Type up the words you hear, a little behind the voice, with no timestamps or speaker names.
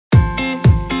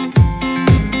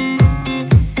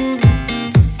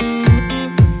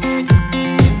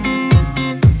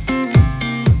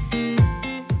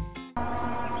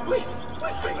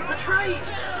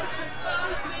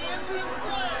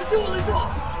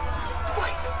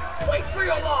for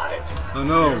your lives! Oh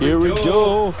no. Here we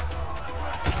go.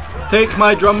 Take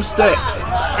my drumstick.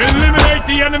 Eliminate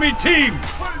the enemy team!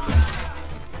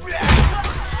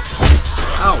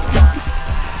 Ow.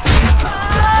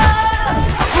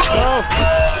 Oh,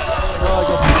 I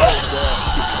got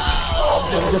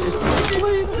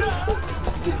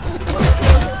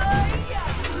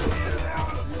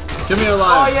Give me a Oh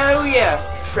line. yeah,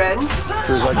 friend.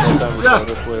 There's like no damage Yeah. on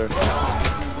this player.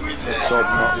 That's all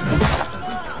not.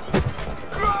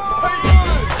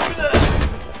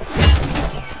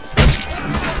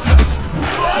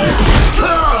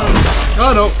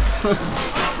 Oh no.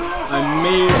 I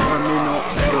may or may not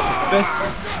go to fist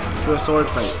to a sword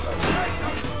fight.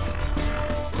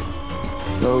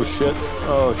 Oh shit.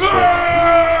 Oh shit.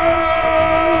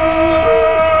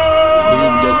 He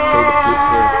didn't get to play the flute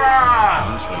there.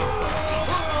 That's right.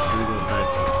 Here we go, right.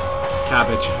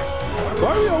 Cabbage. Why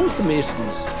are we always the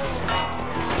Masons?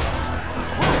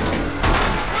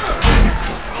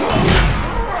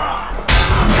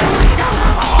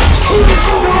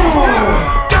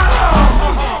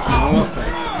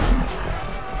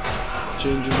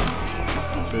 Changing.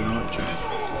 Very much.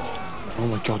 Oh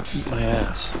my god, eat my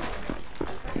ass.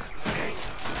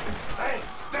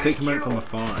 Take him out from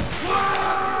afar. Yeah,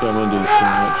 I'm gonna do the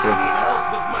same actually.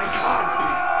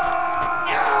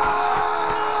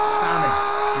 Famine,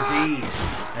 disease,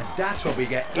 and that's what we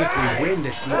get if we win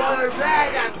this war.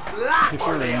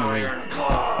 Before they run away.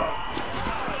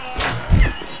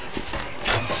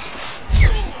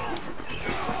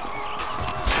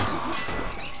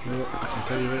 Well, I can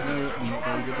tell you right now, I'm not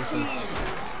very good at this.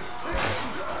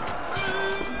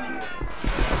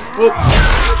 Oh!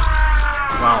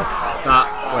 Wow, that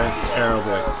went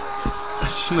terribly. I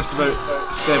just missed about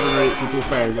 7 or 8 people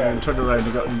fired and then turned around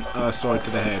and got a sword to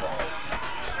the head.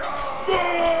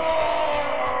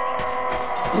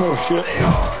 Oh shit.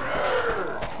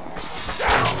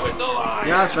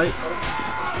 Yeah, that's right.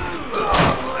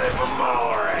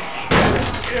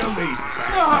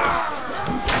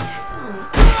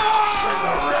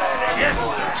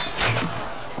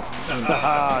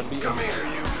 Haha, beat him.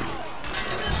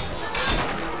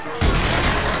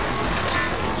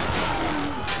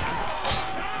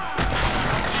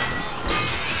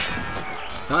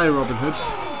 Hi, Robin Hood.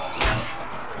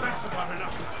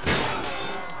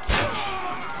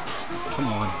 Come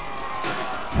on.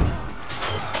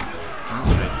 That's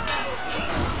right.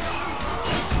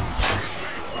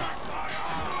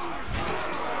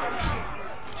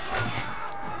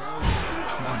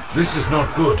 This is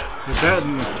not good. You're better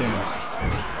than this game.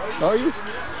 Are you?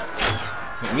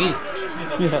 Like me.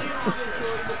 Yeah.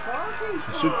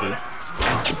 I should be.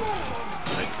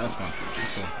 Right, that's fine.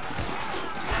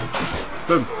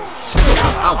 Boom.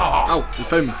 Ow! Ow! You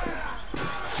found me.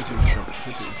 Who took the shot?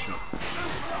 Who took the shot?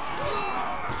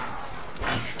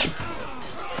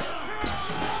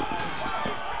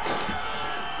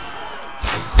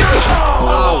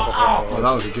 Ow! Oh,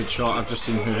 that was a good shot. I've just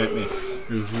seen who hit me.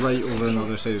 He was right over on the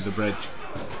other side of the bridge.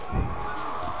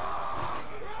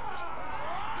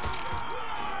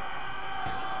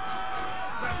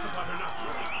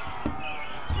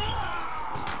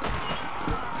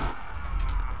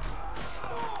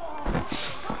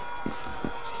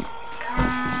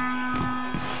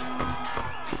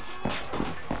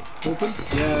 Open?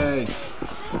 Yay!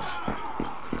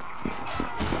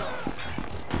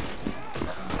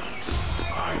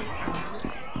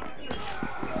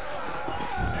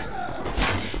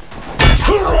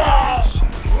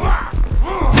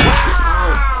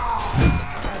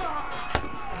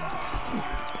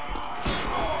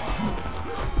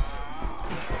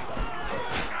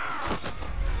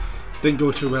 Didn't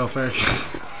go too well, Ferg.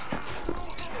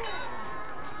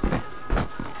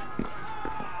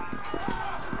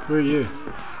 Who are you?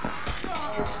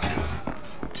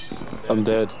 I'm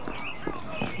dead.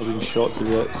 I've been shot to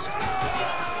death.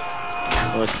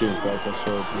 Oh, I shouldn't grab their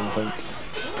swords, I don't think.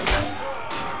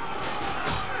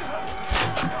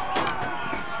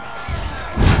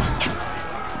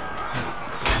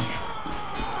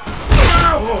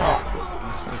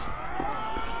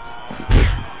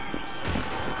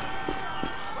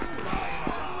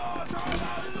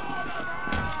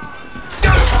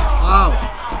 Wow!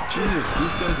 Jesus,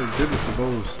 these guys are good with the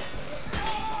bows.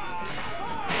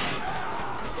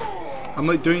 I'm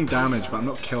like doing damage, but I'm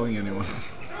not killing anyone.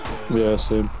 Yeah,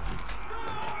 same.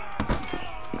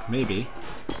 Maybe.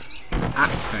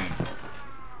 Axe time.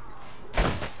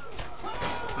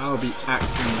 I'll be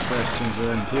axing the questions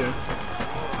around here.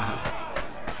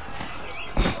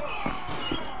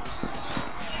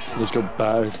 Let's go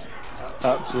bad.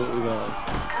 Absolutely bad.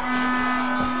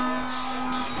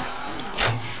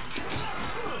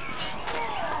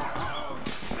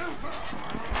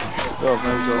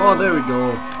 Oh, there we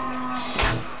go.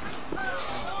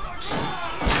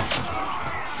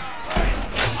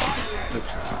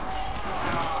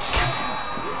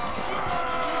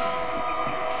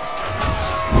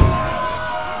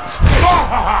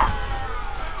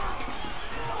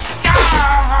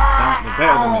 They're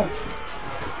better than me.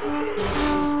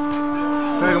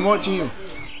 Greg, I'm watching you.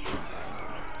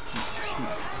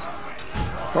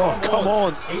 Oh, come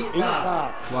on! Eat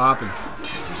that! What happened?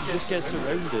 Just get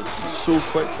surrounded so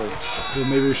quickly. Well,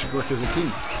 maybe we should work as a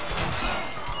team.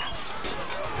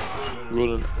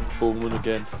 Ronan, Bowman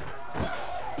again.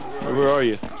 Where are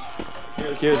you?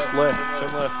 Here's left,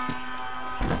 turn left.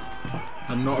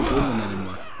 I'm not a Bowman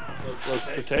anymore. Well,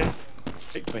 pretend.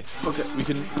 Take me. Okay. We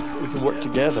can work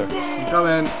together. I'm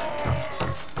coming.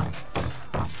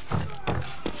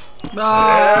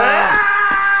 No!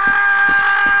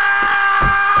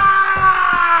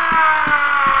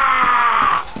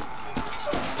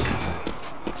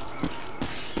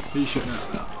 Who are you shooting at?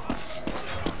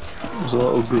 There's a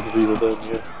little group of people down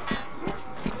here.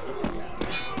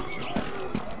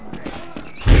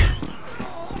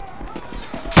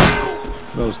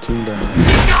 That was team damage.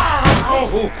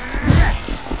 Oh,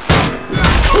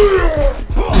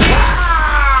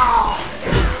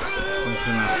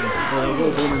 I've got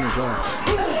a Bowman as well.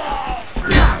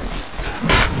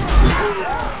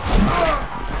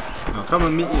 I'll come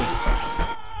and meet you.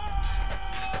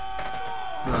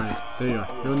 Right, there you are.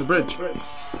 You're on the bridge.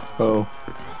 Oh.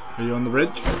 Are you on the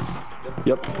bridge?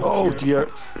 Yep. Oh dear.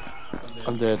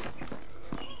 I'm dead.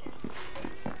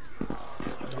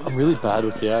 I'm really bad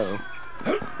with the arrow.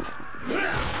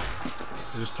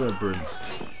 Just throw a broom.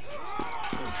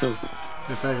 Oh,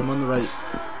 In fact, I'm on the right.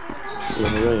 you're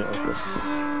on the right, okay.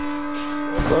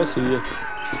 Oh, I see you.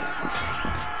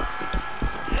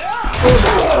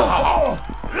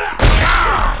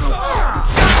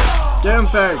 Get him,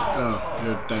 Ferg! Oh,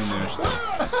 you're down there still.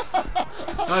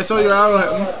 I saw your arrow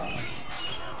hit him.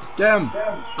 Get him!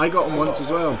 I got him once as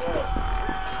well.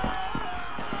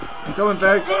 I'm coming,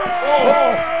 Ferg!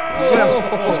 Get him!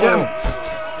 Just get him!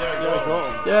 Yeah, I got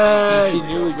him. Yay! He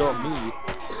nearly got me.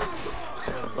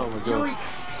 Oh my god.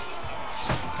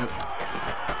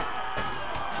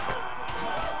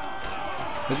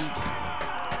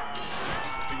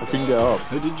 I couldn't get up.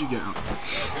 How did you get up?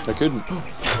 I couldn't.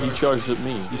 He charged at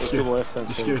me. You It's to the left hand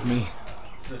You side. scared me.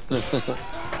 I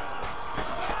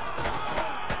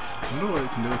don't know what I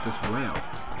can do with this whale.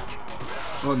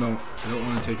 Oh no, I don't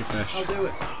want to take a fish. I'll do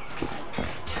it.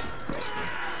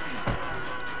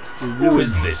 Who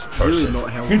is this Really person? not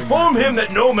helping. Inform him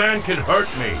that no man can hurt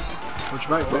me. Watch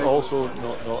your back, But Ferg. also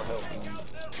not helping.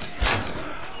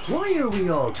 Why are we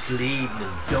all bleeding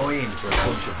and dying for a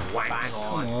bunch of wanks?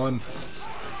 Come on.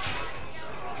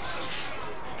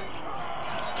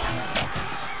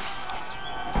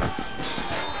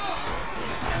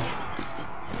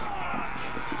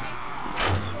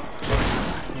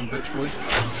 Come on, bitch boy.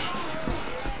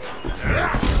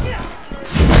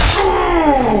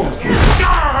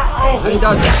 Hey,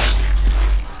 Dad.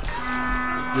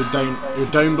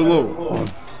 You're down below.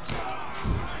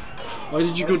 Why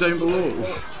did you go down below?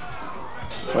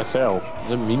 I fell. I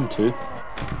didn't mean to.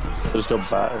 I just got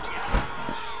battered.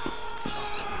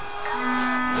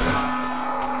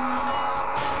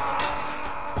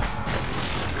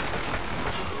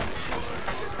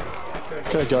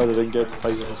 Kind of guy that didn't get to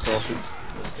fight with a sausage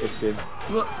this game.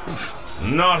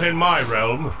 Not in my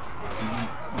realm.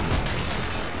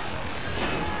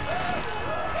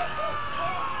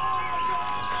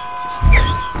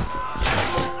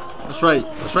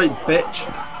 That's right, bitch.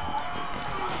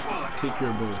 Take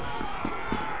your bow.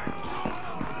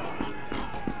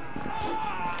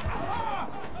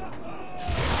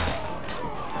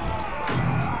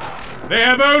 They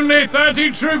have only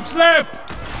 30 troops left.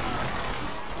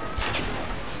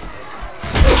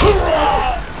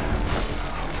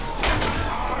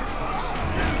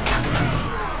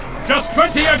 Just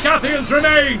 20 Agathians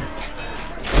remain.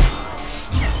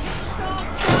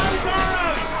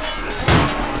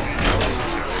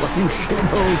 You shit my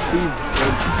whole team.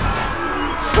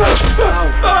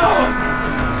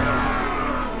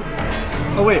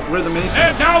 Oh wait, we're the Masons.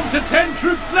 They're down to 10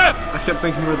 troops left. I kept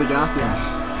thinking we're the Gathians.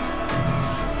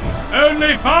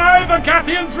 Only 5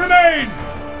 Agathians remain.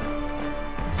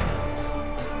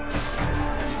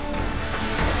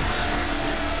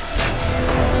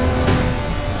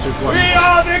 Took one. We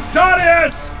are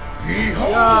victorious.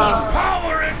 Yeah.